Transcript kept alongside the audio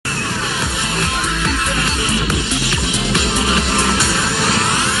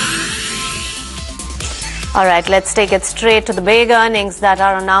All right, let's take it straight to the big earnings that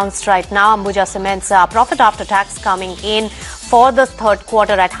are announced right now. Ambuja Cement's profit after tax coming in for the third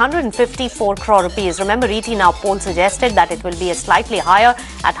quarter at 154 crore rupees. Remember, ET Now poll suggested that it will be slightly higher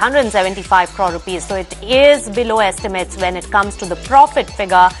at 175 crore rupees. So it is below estimates when it comes to the profit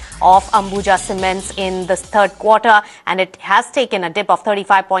figure of Ambuja Cements in the third quarter, and it has taken a dip of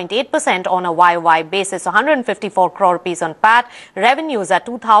 35.8% on a YOY basis. 154 crore rupees on PAT. Revenues at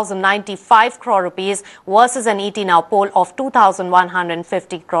 2,095 crore rupees versus an ET Now poll of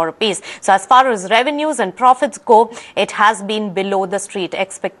 2,150 crore rupees. So as far as revenues and profits go, it has been below the street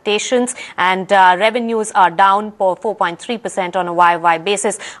expectations, and revenues are down 4.3% on a YOY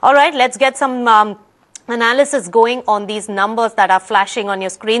basis. All right, let's get some analysis going on these numbers that are flashing on your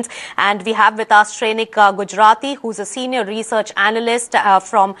screens, and we have with us Shrenik Gujrathi, who's a senior research analyst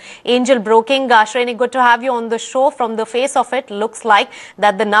from Angel Broking. Shrenik, good to have you on the show. From the face of it, looks like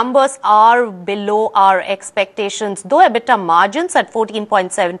that the numbers are below our expectations, though EBITDA margins at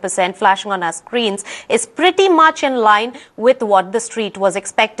 14.7% flashing on our screens is pretty much in line with what the street was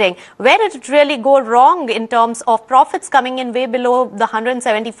expecting. Where did it really go wrong in terms of profits coming in way below the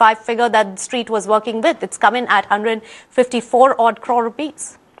 175 figure that the street was working with? It's coming at 154 odd crore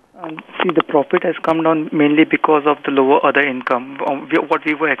rupees. See, the profit has come down mainly because of the lower other income. What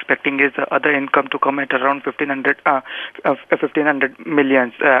we were expecting is the other income to come at around 1,500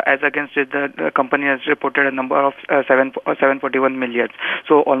 millions. As against it, the company has reported a number of 741 millions.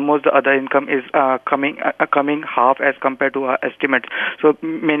 So almost the other income is coming half as compared to our estimates. So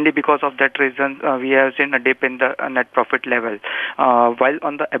mainly because of that reason, we have seen a dip in the net profit level. While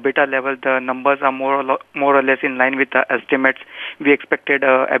on the EBITDA level, the numbers are more or less in line with the estimates. We expected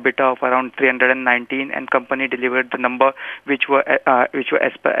EBITDA of around 319, and company delivered the number which were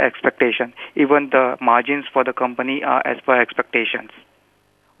as per expectation. Even the margins for the company are as per expectations.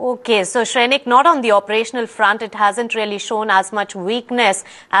 Okay, so Shrenik, not on the operational front, it hasn't really shown as much weakness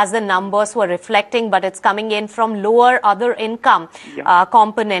as the numbers were reflecting, but it's coming in from lower other income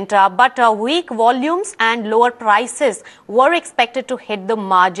component. But weak volumes and lower prices were expected to hit the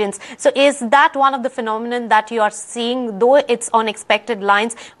margins. So is that one of the phenomenon that you are seeing, though it's on expected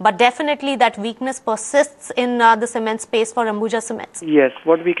lines, but definitely that weakness persists in the cement space for Ambuja Cements? Yes,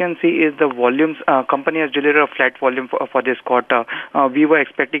 what we can see is the volumes. Company has delivered a flat volume for this quarter. We were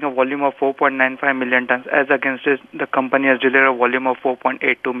expecting a volume of 4.95 million tons. As against this, the company has delivered a volume of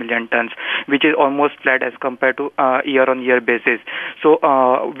 4.82 million tons, which is almost flat as compared to year-on-year basis. So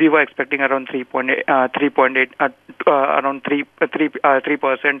we were expecting around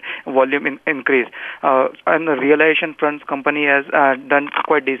 3% volume increase. On the realization front, company has done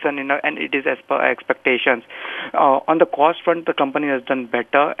quite decent, and it is as per expectations. On the cost front, the company has done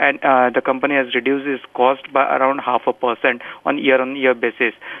better, and the company has reduced its cost by around 0.5% on year-on-year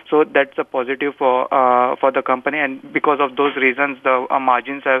basis. So that's a positive for the company, and because of those reasons, the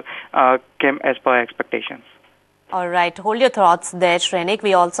margins have came as per expectations. All right, hold your thoughts there, Shrenik.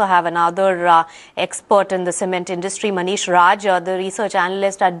 We also have another expert in the cement industry, Manish Raj, the research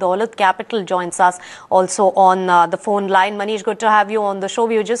analyst at Daulat Capital, joins us also on the phone line. Manish, good to have you on the show.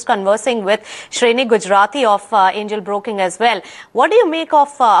 We were just conversing with Shrenik Gujrathi of Angel Broking as well. What do you make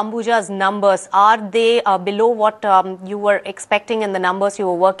of Ambuja's numbers? Are they below what you were expecting in the numbers you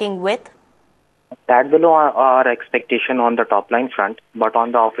were working with? That below our expectation on the top line front, but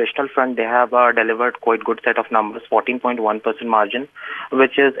on the operational front, they have delivered quite good set of numbers, 14.1% margin,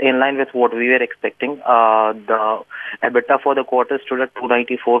 which is in line with what we were expecting. The EBITDA for the quarter stood at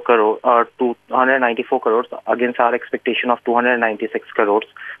 294 crores against our expectation of 296 crores,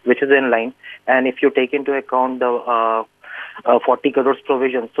 which is in line. And if you take into account the 40 crores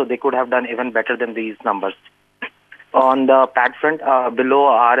provision, so they could have done even better than these numbers. On the PAT front, below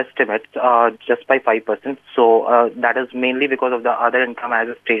our estimates, just by 5%. So that is mainly because of the other income, as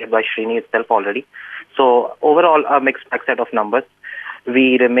stated by Shrenik itself already. So overall, a mixed bag set of numbers.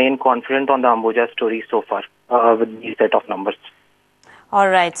 We remain confident on the Ambuja story so far with these set of numbers. All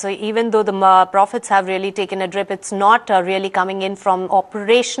right. So even though the profits have really taken a drip, it's not really coming in from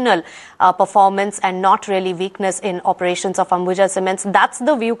operational performance and not really weakness in operations of Ambuja Cements. That's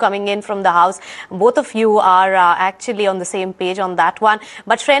the view coming in from the house. Both of you are actually on the same page on that one.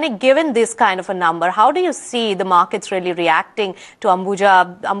 But Shrenik, given this kind of a number, how do you see the markets really reacting to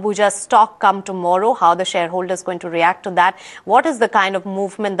Ambuja's stock come tomorrow? How the shareholders going to react to that? What is the kind of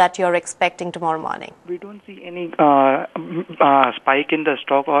movement that you're expecting tomorrow morning? We don't see any spike in in the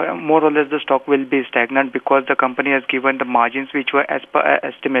stock, or more or less the stock will be stagnant because the company has given the margins which were as per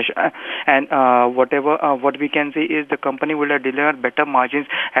estimation. And what we can see is the company will have delivered better margins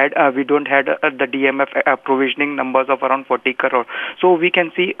had we don't had the DMF provisioning numbers of around 40 crore. So we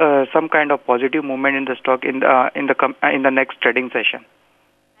can see some kind of positive movement in the stock in the next trading session.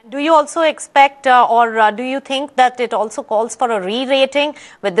 Do you also expect or do you think that it also calls for a re-rating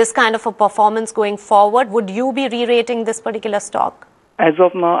with this kind of a performance going forward? Would you be re-rating this particular stock? As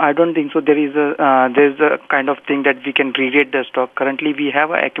of now, I don't think so. There's a kind of thing that we can re-rate the stock. Currently, we have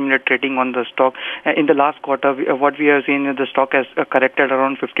an accumulated rating on the stock. In the last quarter, what we have seen is the stock has corrected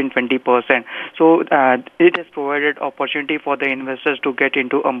around 15-20%. So it has provided opportunity for the investors to get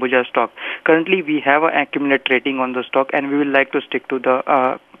into Ambuja stock. Currently, we have an accumulated rating on the stock, and we would like to stick to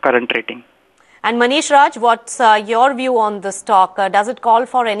the current rating. And Manish Raj, what's your view on the stock? Does it call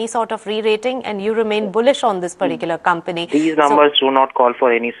for any sort of re-rating, and you remain bullish on this particular company? These numbers do not call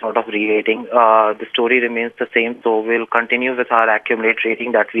for any sort of re-rating. The story remains the same, so we'll continue with our accumulated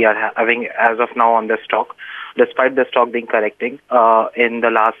rating that we are having as of now on the stock, despite the stock being correcting. In the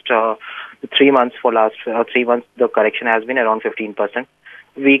last 3 months, the correction has been around 15%.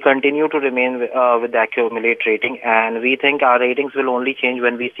 We continue to remain with the accumulate rating, and we think our ratings will only change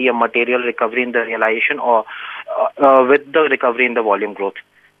when we see a material recovery in the realization or with the recovery in the volume growth,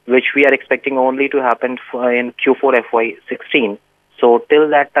 which we are expecting only to happen in Q4 FY16. So till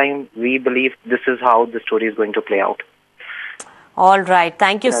that time, we believe this is how the story is going to play out. All right.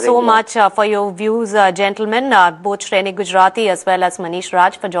 Thank you so much for your views, gentlemen, both Shrenik Gujrathi as well as Manish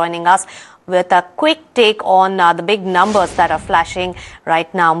Raj for joining us with a quick take on the big numbers that are flashing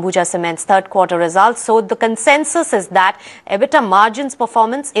right now, Ambuja Cement's third quarter results. So the consensus is that EBITDA margins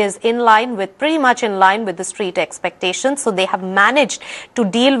performance is pretty much in line with the street expectations. So they have managed to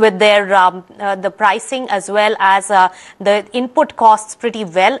deal with their the pricing as well as the input costs pretty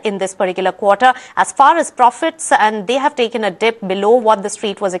well in this particular quarter. As far as profits, and they have taken a dip below what the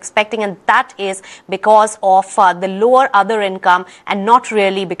street was expecting, and that is because of the lower other income and not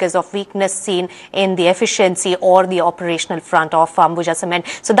really because of weakness seen in the efficiency or the operational front of Ambuja Cement.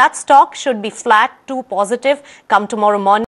 So that stock should be flat to positive come tomorrow morning.